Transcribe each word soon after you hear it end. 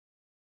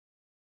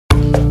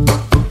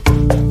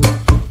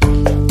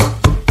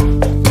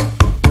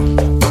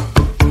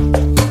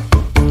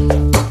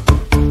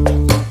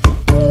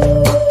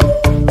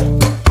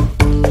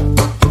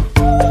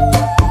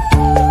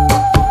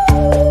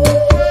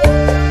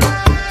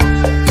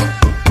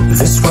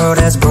This world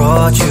has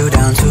brought you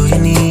down to your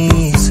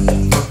knees.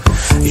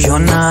 You're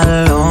not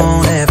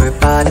alone,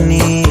 everybody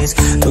needs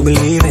to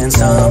believe in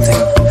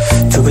something,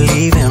 to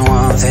believe in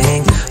one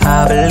thing.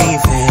 I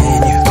believe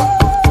in you.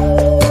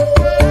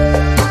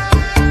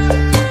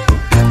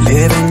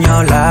 Living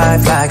your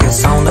life like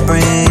it's on the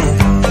brink,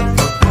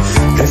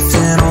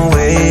 drifting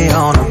away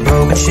on a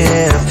broken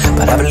ship.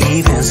 But I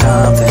believe in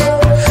something,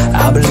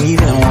 I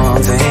believe in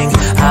one thing.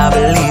 I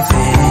believe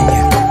in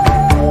you.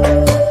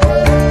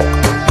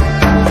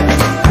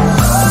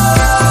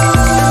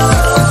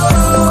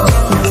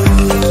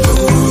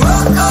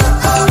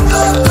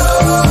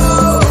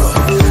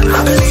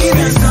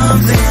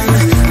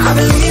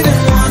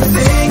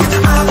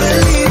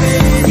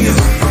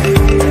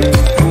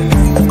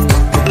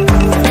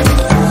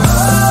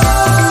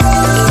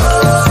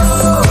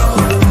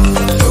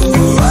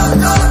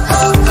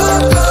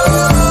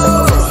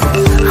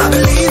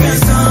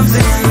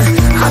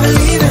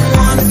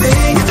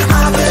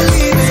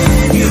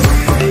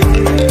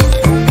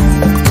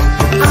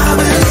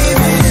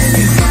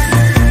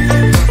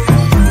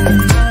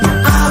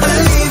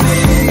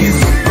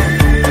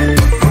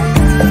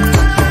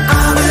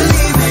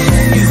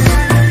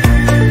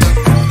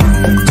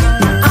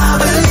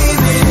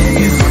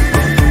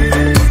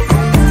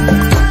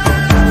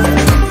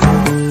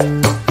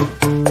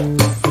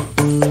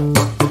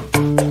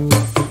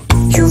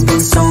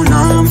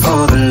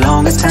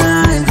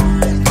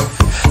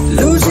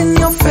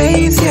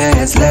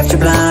 It's left you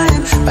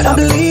blind, but I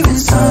believe in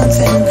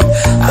something.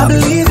 I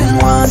believe in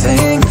one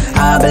thing.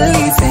 I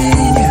believe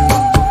in you.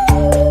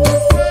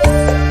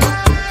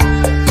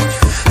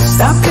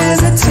 Stop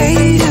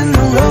hesitating,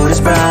 the road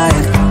is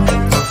bright.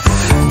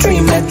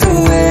 Dream it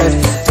through it,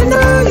 to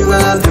know you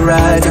have the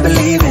right to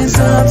believe in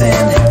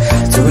something,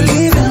 to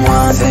believe in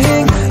one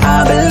thing.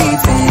 I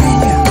believe in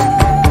you.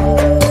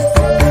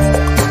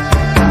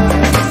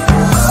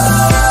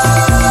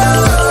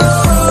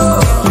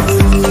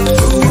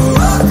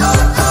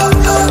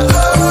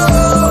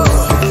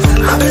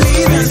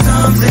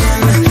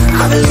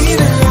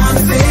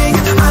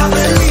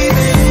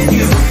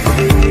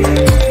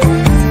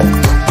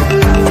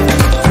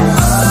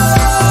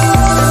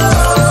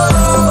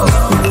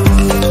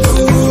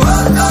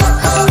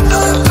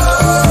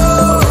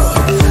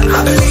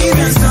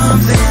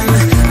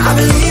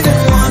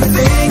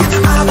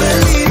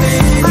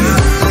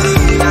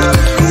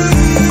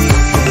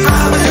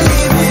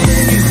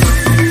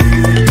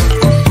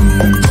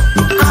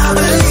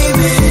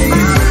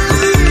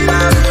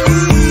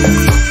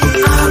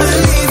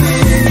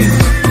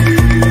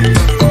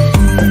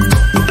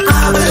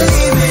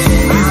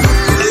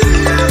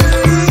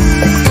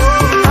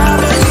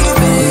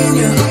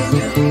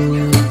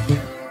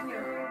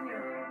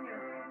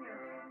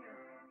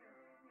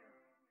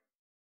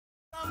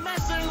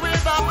 Messing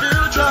with our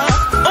future,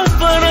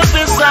 open up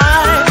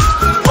inside.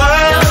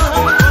 Well,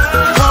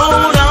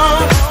 hold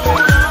on.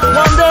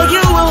 One day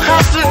you will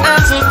have to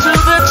answer to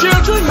the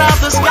children of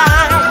the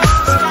sky.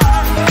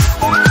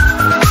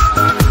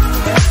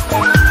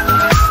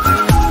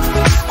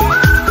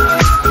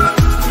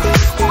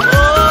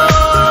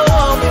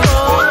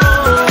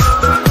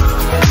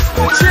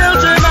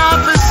 Children of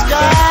the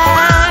sky.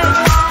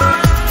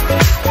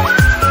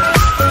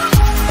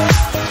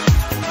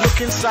 Look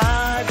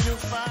inside, you'll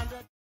find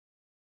that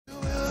you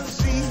will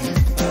see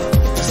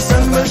the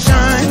sun will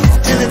shine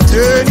till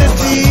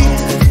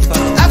eternity.